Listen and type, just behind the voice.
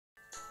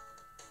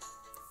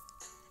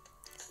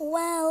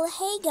Well,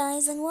 hey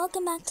guys, and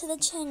welcome back to the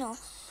channel.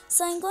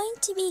 So I'm going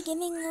to be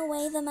giving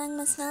away the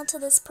magma snail to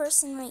this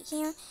person right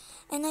here,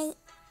 and I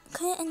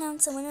couldn't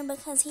announce a winner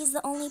because he's the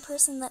only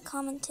person that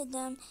commented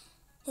down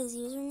his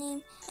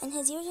username, and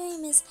his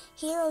username is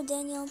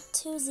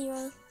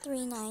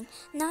heroDaniel2039.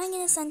 Now I'm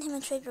going to send him a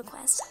trade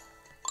request.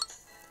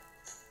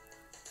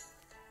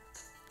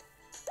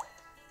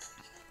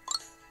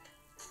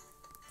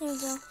 There we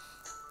go.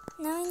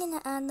 Now I'm going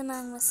to add the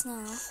magma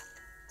snail.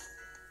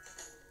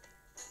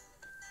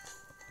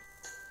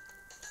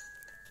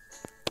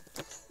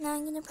 Now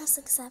I'm going to press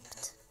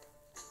accept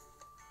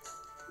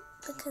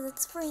because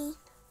it's free.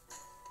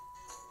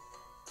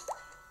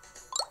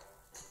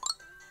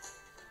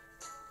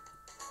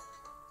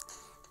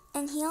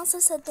 And he also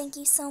said thank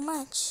you so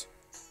much.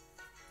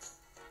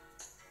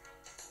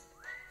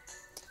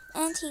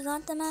 And he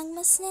got the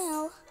magma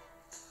snail.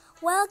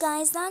 Well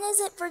guys, that is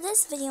it for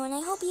this video, and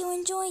I hope you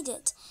enjoyed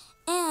it.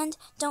 And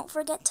don't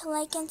forget to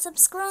like and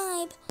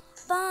subscribe.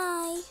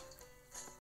 Bye!